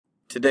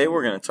Today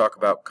we're going to talk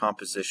about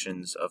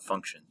compositions of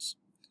functions.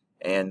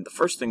 And the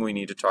first thing we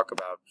need to talk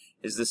about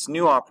is this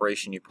new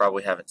operation you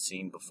probably haven't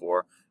seen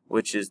before,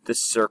 which is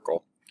this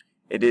circle.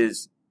 It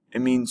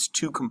means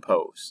to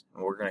compose,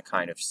 and we're going to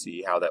kind of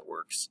see how that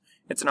works.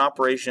 It's an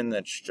operation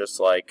that's just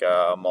like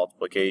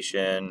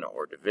multiplication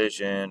or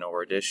division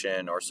or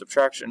addition or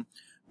subtraction,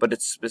 but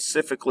it's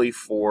specifically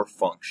for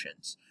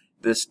functions.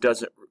 This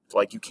doesn't,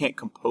 like, you can't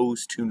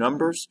compose two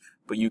numbers,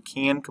 but you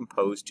can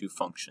compose two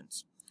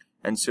functions.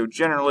 And so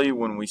generally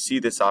when we see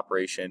this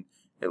operation,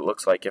 it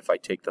looks like if I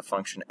take the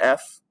function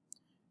f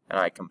and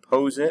I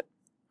compose it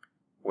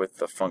with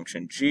the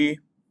function g,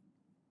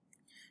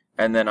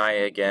 and then I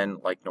again,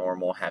 like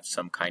normal, have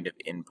some kind of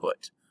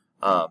input.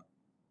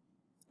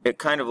 It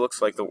kind of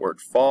looks like the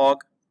word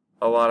fog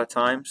a lot of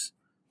times,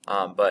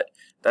 but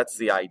that's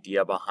the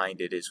idea behind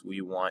it. Is we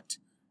want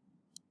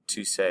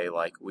to say,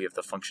 like, we have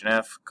the function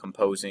f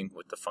composing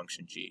with the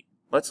function g.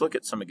 Let's look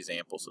at some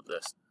examples of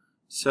this.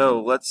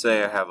 So let's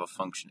say I have a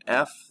function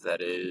f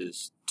that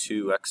is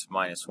 2x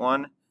minus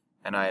 1,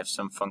 and I have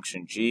some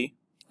function g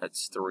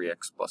that's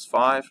 3x plus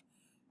 5,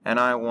 and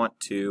I want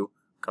to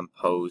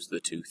compose the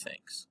two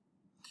things.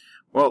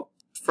 Well,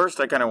 first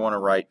I kind of want to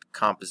write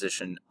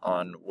composition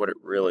on what it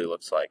really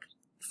looks like.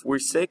 If we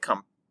say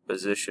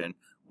composition,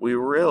 we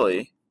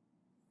really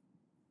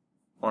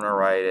want to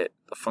write it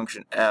the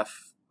function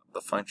f,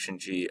 the function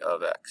g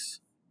of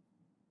x.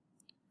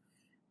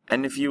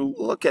 And if you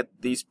look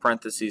at these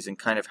parentheses and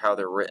kind of how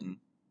they're written,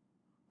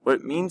 what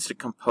it means to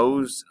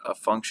compose a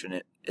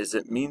function is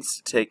it means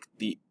to take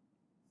the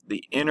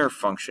inner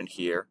function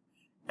here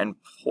and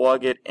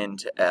plug it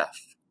into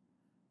f.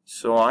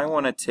 So I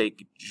want to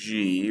take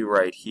g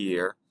right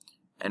here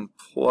and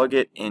plug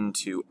it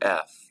into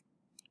f,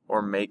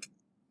 or make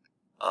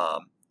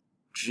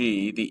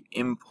g the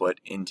input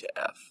into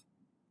f.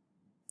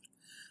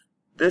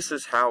 This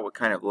is how it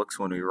kind of looks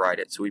when we write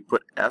it. So we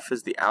put f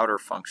as the outer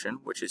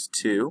function, which is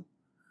 2.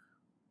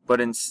 But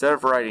instead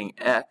of writing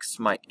x,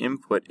 my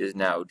input is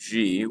now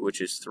g, which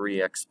is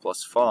 3x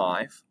plus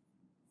 5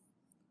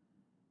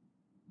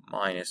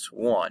 minus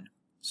 1.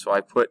 So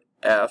I put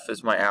f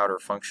as my outer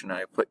function, and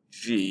I put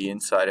g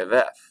inside of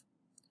f.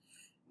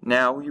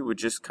 Now we would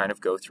just kind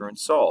of go through and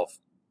solve.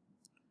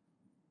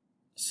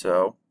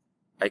 So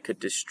I could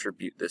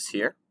distribute this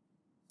here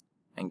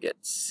and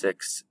get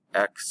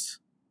 6x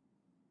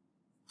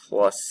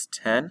plus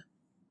 10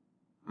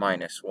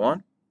 minus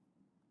 1,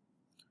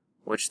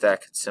 which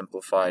that could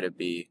simplify to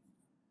be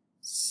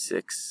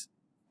 6x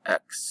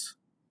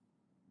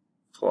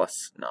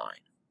plus 9.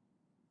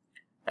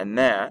 And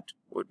that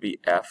would be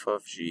f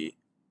of g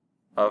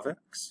of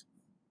x.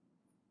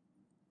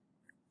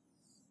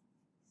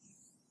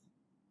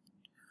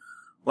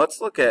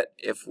 Let's look at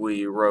if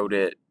we wrote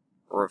it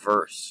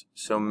reverse.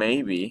 So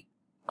maybe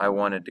I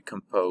wanted to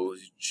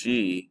compose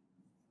g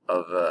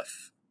of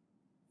f.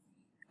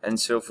 And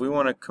so if we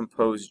want to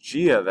compose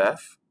g of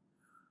f,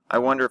 I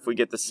wonder if we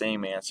get the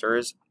same answer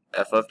as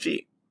f of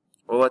g.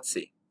 Well, let's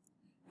see.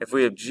 If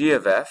we have g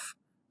of f,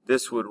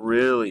 this would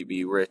really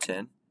be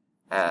written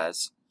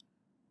as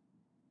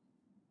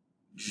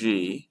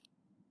g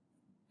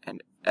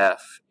and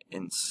f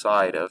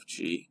inside of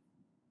g.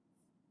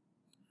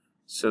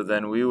 So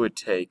then we would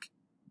take,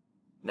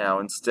 now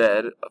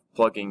instead of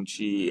plugging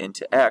g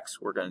into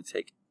x, we're going to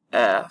take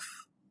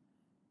f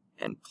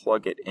and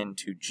plug it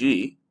into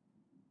g,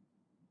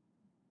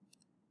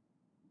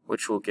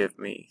 which will give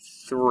me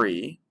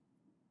 3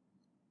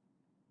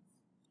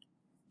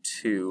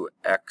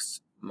 2x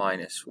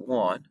minus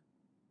 1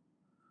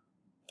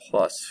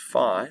 plus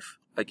 5.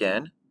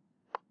 Again,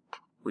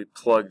 we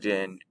plugged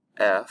in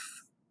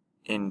f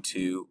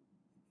into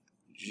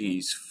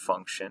g's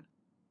function.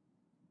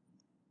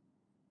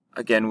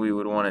 Again, we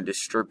would want to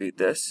distribute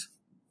this,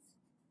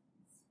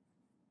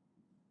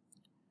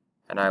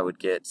 and I would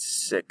get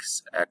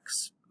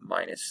 6x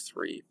minus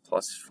 3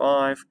 plus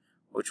 5,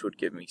 which would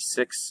give me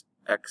 6x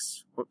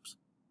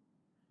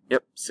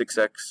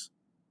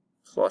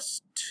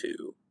plus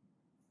 2.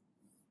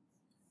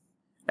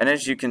 And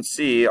as you can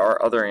see,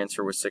 our other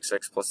answer was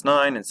 6x plus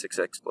 9 and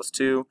 6x plus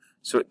 2,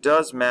 so it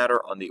does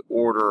matter on the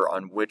order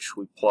on which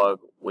we plug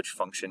which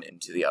function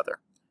into the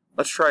other.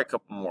 Let's try a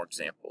couple more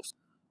examples.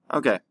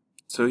 Okay,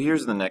 so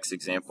here's the next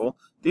example.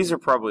 These are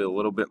probably a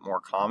little bit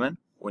more common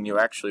when you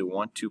actually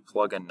want to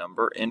plug a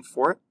number in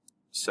for it.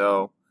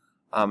 So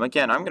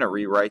again, I'm going to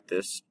rewrite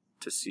this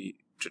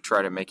to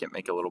try to make it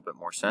make a little bit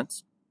more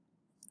sense.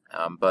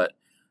 But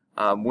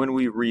when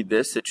we read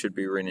this, it should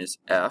be written as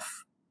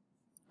f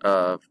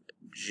of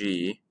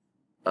g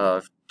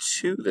of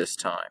 2 this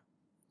time.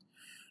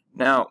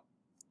 Now,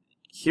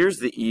 here's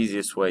the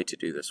easiest way to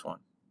do this one.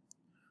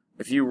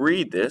 If you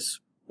read this,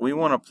 we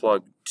want to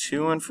plug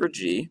 2 in for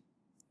g,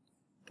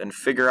 then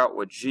figure out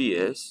what g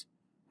is,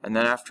 and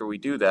then after we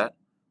do that,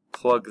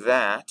 plug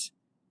that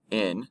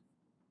in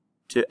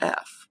to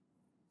f.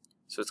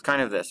 So it's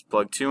kind of this,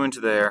 plug 2 into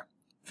there,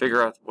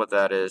 figure out what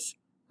that is,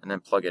 and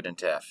then plug it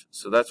into f.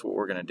 So that's what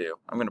we're going to do.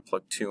 I'm going to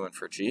plug 2 in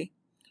for g,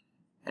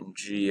 and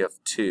g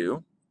of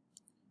 2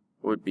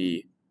 would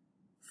be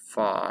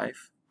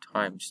 5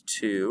 times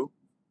 2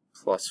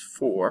 plus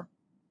 4,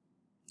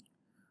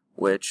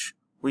 which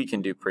we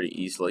can do pretty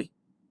easily,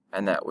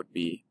 and that would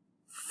be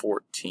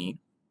 14.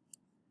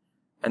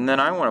 And then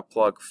I want to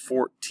plug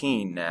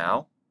 14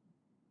 now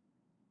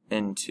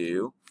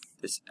into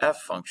this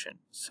f function.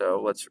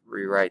 So let's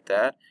rewrite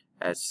that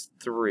as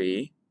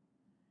 3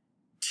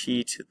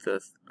 t to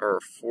the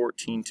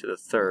 14 to the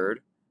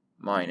third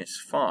minus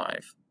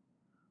 5,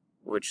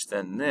 which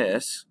then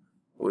this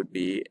would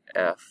be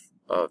f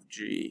of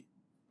g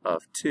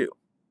of 2.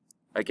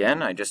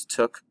 Again, I just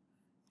took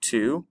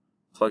 2,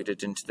 plugged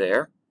it into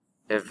there,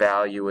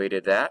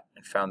 evaluated that,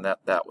 and found that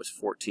that was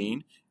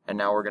 14, and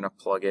now we're going to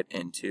plug it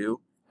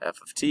into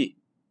f of t.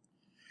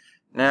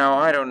 Now,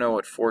 I don't know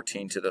what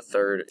 14 to the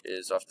third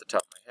is off the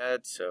top of my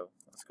head, so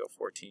let's go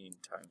 14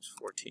 times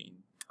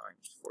 14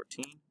 times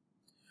 14.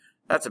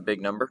 That's a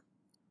big number.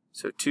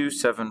 So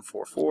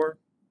 2744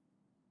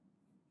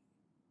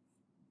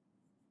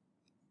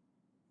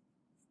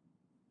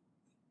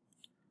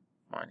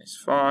 minus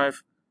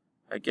 5.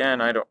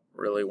 Again, I don't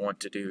really want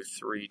to do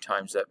 3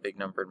 times that big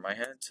number in my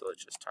head, so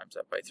let's just times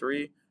that by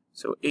 3.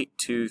 So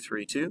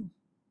 8232.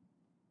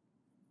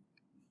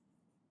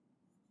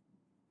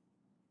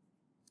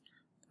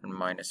 And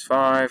minus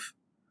 5.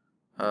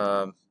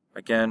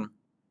 Again,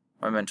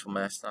 my mental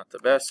math's not the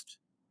best.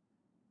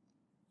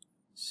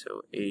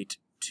 So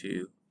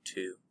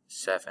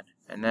 8227.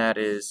 And that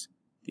is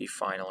the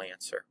final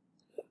answer.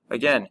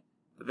 Again,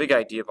 the big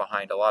idea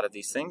behind a lot of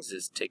these things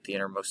is take the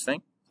innermost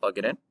thing, plug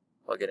it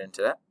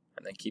into that,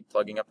 and then keep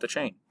plugging up the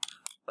chain.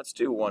 Let's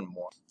do one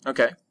more.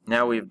 Okay,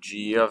 now we have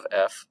g of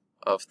f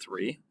of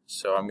 3.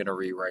 So I'm going to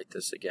rewrite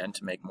this again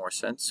to make more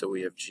sense. So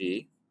we have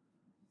g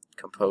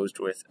composed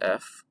with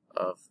f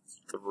of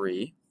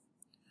 3.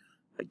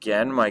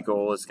 Again, my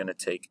goal is going to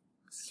take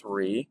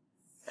 3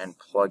 and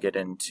plug it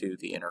into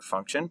the inner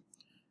function.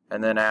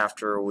 And then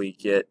after we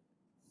get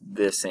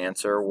this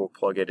answer, we'll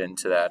plug it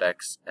into that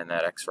x and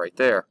that x right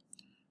there.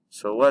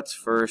 So let's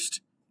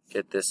first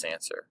get this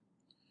answer.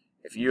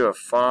 If you have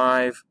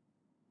 5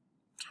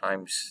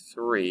 times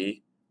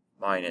 3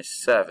 minus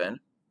 7,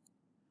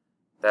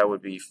 that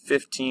would be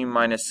 15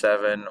 minus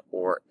 7,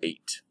 or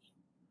 8.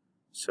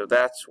 So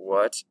that's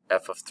what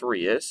f of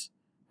 3 is.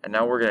 And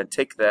now we're going to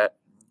take that,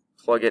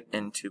 plug it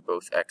into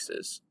both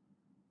x's.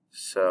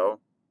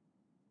 So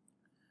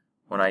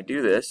when I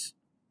do this,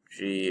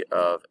 g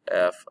of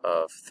f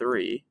of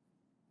 3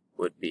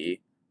 would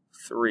be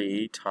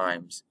 3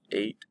 times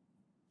 8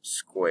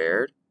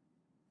 squared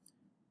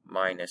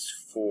minus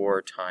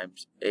 4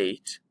 times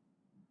 8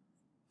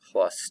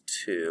 plus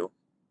 2.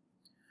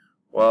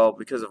 Well,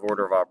 because of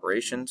order of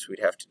operations, we'd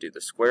have to do the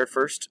squared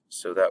first,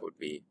 so that would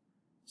be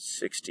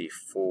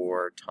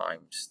 64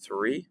 times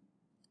 3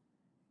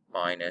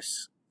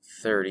 minus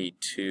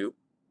 32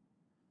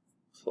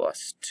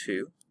 plus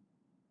 2.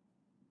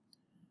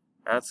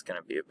 That's going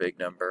to be a big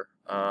number.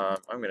 I'm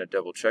going to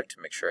double check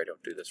to make sure I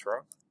don't do this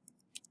wrong.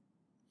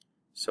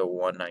 So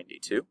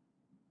 192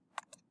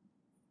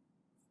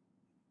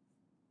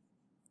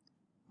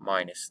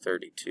 minus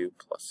 32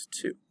 plus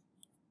 2.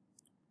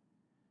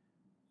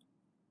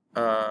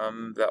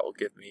 That will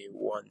give me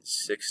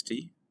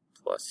 160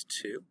 plus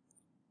 2,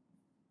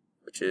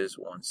 which is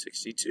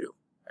 162.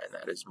 And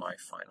that is my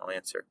final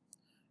answer.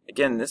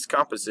 Again, this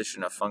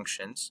composition of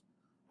functions,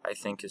 I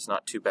think, is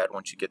not too bad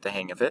once you get the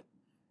hang of it.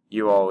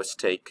 You always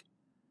take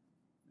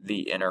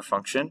the inner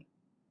function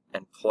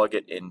and plug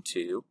it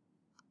into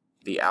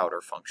the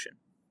outer function,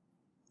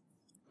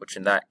 which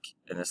in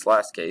this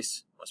last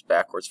case was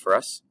backwards for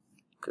us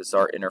because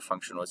our inner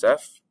function was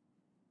f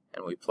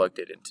and we plugged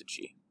it into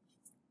g.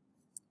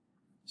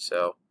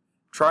 So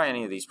try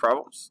any of these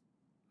problems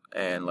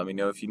and let me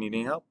know if you need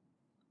any help.